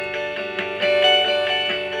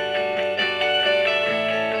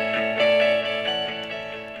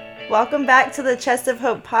Welcome back to the Chest of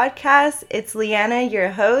Hope podcast. It's Leanna, your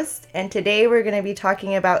host, and today we're going to be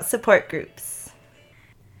talking about support groups.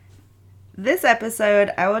 This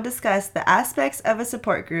episode, I will discuss the aspects of a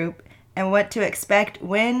support group and what to expect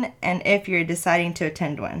when and if you're deciding to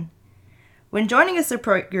attend one. When joining a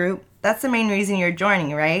support group, that's the main reason you're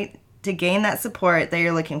joining, right? To gain that support that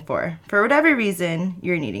you're looking for whatever reason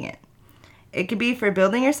you're needing it. It could be for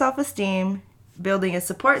building your self-esteem, building a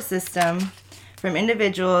support system from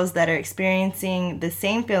individuals that are experiencing the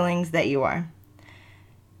same feelings that you are,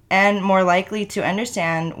 and more likely to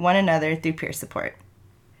understand one another through peer support.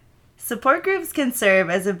 Support groups can serve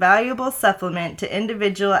as a valuable supplement to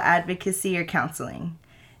individual advocacy or counseling.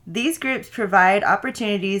 These groups provide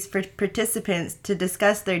opportunities for participants to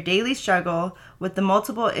discuss their daily struggle with the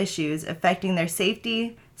multiple issues affecting their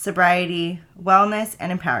safety, sobriety, wellness,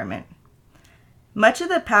 and empowerment. Much of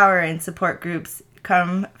the power in support groups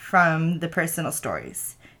come from the personal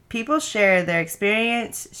stories. People share their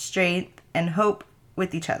experience, strength, and hope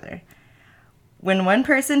with each other. When one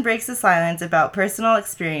person breaks the silence about personal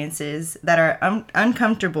experiences that are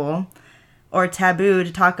uncomfortable or taboo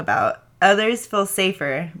to talk about, others feel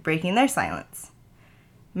safer breaking their silence.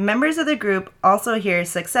 Members of the group also hear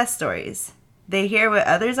success stories. They hear what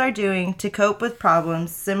others are doing to cope with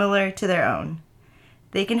problems similar to their own.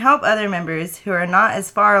 They can help other members who are not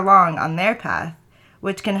as far along on their path,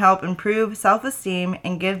 which can help improve self-esteem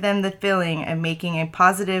and give them the feeling of making a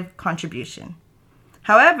positive contribution.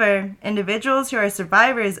 However, individuals who are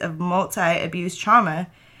survivors of multi-abuse trauma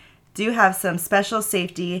do have some special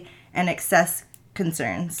safety and access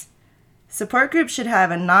concerns. Support groups should have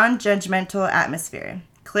a non-judgmental atmosphere,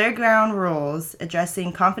 clear ground rules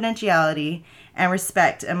addressing confidentiality and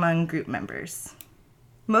respect among group members.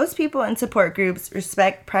 Most people in support groups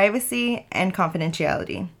respect privacy and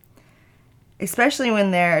confidentiality, especially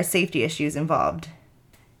when there are safety issues involved.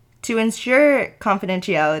 To ensure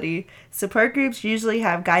confidentiality, support groups usually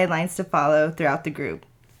have guidelines to follow throughout the group.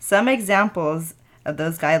 Some examples of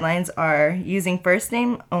those guidelines are using first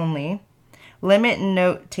name only, limit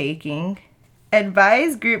note-taking,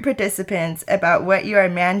 advise group participants about what you are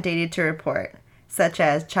mandated to report, such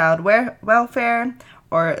as child welfare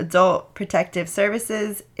or adult protective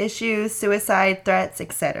services, issues, suicide threats,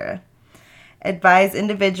 etc. Advise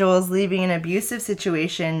individuals leaving an abusive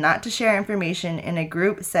situation not to share information in a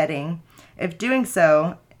group setting, if doing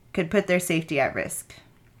so could put their safety at risk.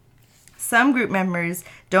 Some group members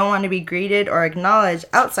don't want to be greeted or acknowledged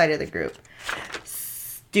outside of the group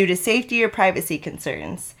due to safety or privacy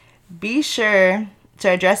concerns. Be sure to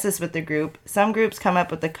address this with the group. Some groups come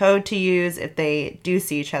up with a code to use if they do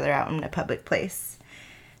see each other out in a public place.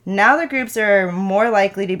 Now the groups are more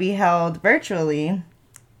likely to be held virtually.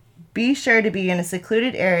 Be sure to be in a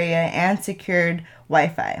secluded area and secured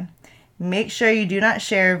Wi-Fi. Make sure you do not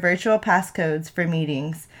share virtual passcodes for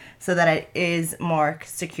meetings so that it is more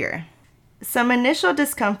secure. Some initial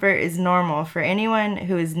discomfort is normal for anyone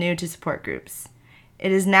who is new to support groups.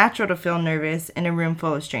 It is natural to feel nervous in a room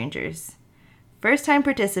full of strangers. First-time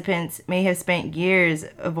participants may have spent years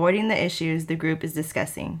avoiding the issues the group is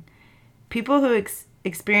discussing. People who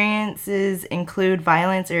experiences include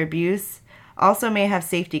violence or abuse also may have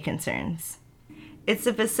safety concerns. It's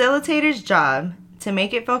the facilitator's job to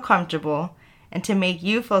make it feel comfortable and to make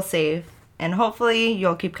you feel safe, and hopefully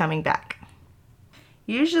you'll keep coming back.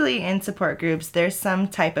 Usually in support groups, there's some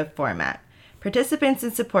type of format. Participants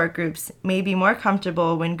in support groups may be more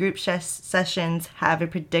comfortable when group sessions have a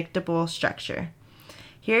predictable structure.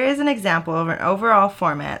 Here is an example of an overall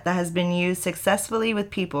format that has been used successfully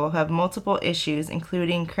with people who have multiple issues,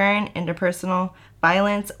 including current interpersonal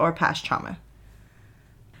violence or past trauma.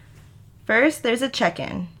 First, there's a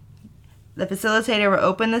check-in. The facilitator will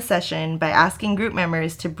open the session by asking group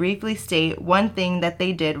members to briefly state one thing that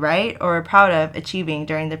they did right or are proud of achieving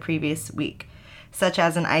during the previous week, such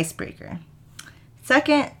as an icebreaker.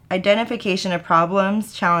 Second, identification of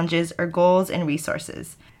problems, challenges, or goals and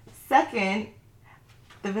resources. Second,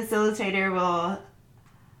 the facilitator will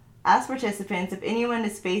ask participants if anyone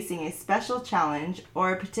is facing a special challenge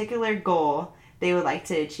or a particular goal they would like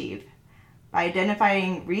to achieve, by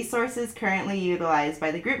identifying resources currently utilized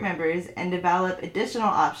by the group members and develop additional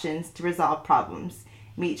options to resolve problems,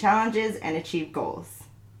 meet challenges, and achieve goals.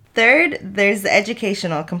 Third, there's the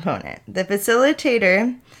educational component. The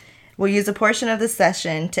facilitator will use a portion of the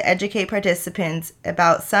session to educate participants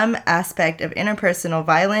about some aspect of interpersonal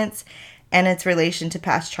violence and its relation to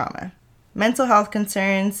past trauma, mental health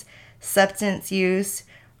concerns, substance use,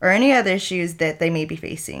 or any other issues that they may be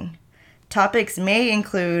facing. Topics may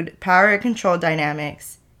include power and control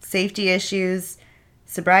dynamics, safety issues,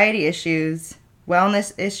 sobriety issues,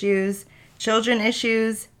 wellness issues, children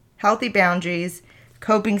issues, healthy boundaries,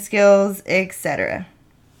 coping skills, etc.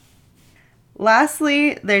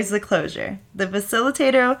 Lastly, there's the closure. The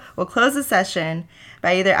facilitator will close the session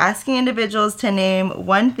by either asking individuals to name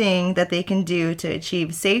one thing that they can do to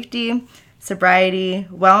achieve safety, sobriety,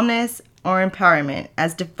 wellness, or empowerment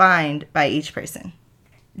as defined by each person.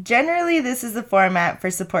 Generally, this is the format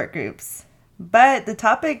for support groups, but the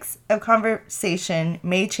topics of conversation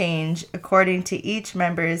may change according to each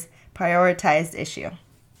member's prioritized issue.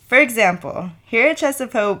 For example, here at Chest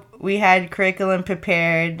of Hope, we had curriculum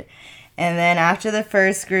prepared, and then after the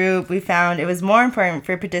first group, we found it was more important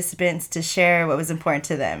for participants to share what was important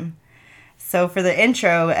to them. So for the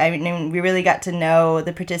intro, we really got to know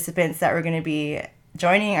the participants that were going to be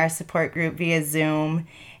joining our support group via Zoom,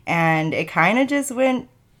 and it kind of just went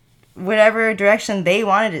whatever direction they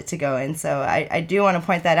wanted it to go in. So I do want to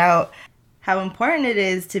point that out, how important it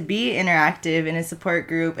is to be interactive in a support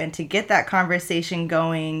group and to get that conversation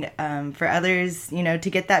going for others, to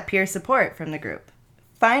get that peer support from the group.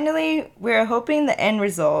 Finally, we're hoping the end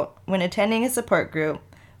result when attending a support group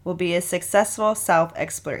will be a successful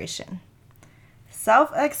self-exploration.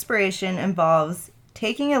 Self-exploration involves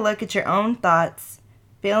taking a look at your own thoughts,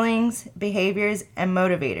 feelings, behaviors, and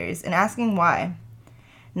motivators and asking why.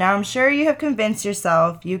 Now, I'm sure you have convinced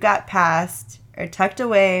yourself you got past or tucked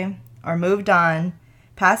away or moved on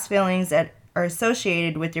past feelings that are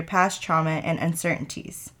associated with your past trauma and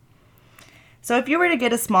uncertainties. So if you were to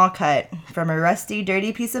get a small cut from a rusty,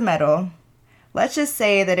 dirty piece of metal, let's just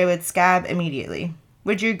say that it would scab immediately.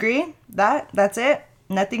 Would you agree? That's it?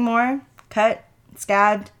 Nothing more? Cut,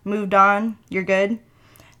 scabbed, moved on, you're good?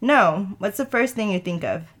 No. What's the first thing you think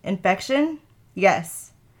of? Infection?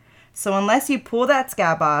 Yes. So unless you pull that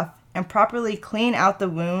scab off and properly clean out the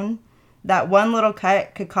wound, that one little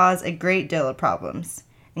cut could cause a great deal of problems,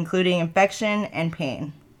 including infection and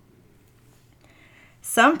pain.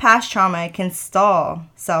 Some past trauma can stall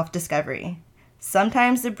self-discovery.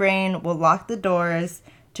 Sometimes the brain will lock the doors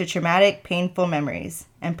to traumatic, painful memories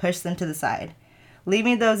and push them to the side,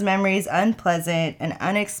 leaving those memories unpleasant and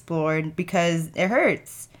unexplored because it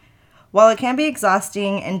hurts. While it can be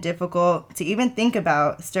exhausting and difficult to even think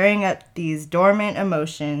about stirring up these dormant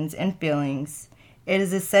emotions and feelings, it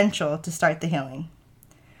is essential to start the healing.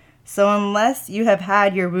 So unless you have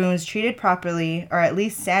had your wounds treated properly or at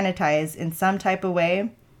least sanitized in some type of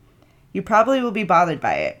way, you probably will be bothered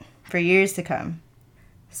by it for years to come.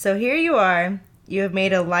 So here you are, you have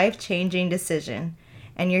made a life-changing decision,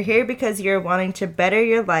 and you're here because you're wanting to better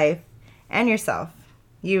your life and yourself.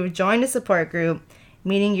 You've joined a support group,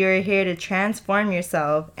 meaning you're here to transform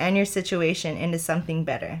yourself and your situation into something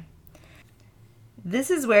better.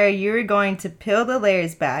 This is where you're going to peel the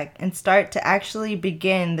layers back and start to actually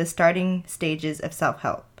begin the starting stages of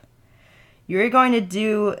self-help. You're going to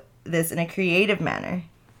do this in a creative manner.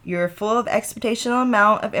 You're full of expectational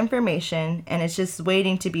amount of information and it's just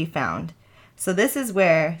waiting to be found. So this is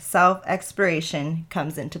where self-exploration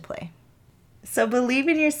comes into play. So believe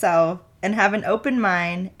in yourself and have an open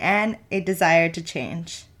mind and a desire to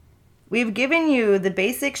change. We've given you the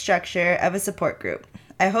basic structure of a support group.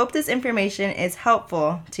 I hope this information is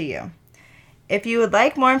helpful to you. If you would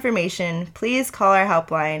like more information, please call our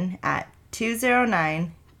helpline at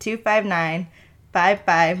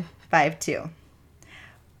 209-259-5552.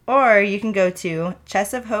 Or you can go to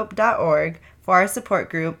chestofhope.org for our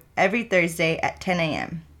support group every Thursday at 10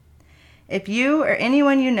 a.m. If you or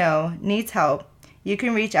anyone you know needs help, you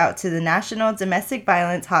can reach out to the National Domestic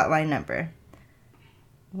Violence Hotline number,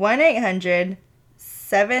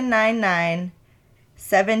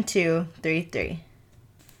 1-800-799-7233.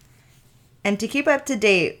 And to keep up to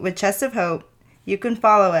date with Chest of Hope, you can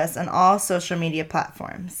follow us on all social media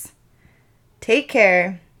platforms. Take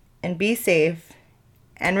care and be safe.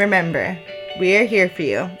 And remember, we are here for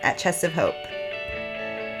you at Chest of Hope.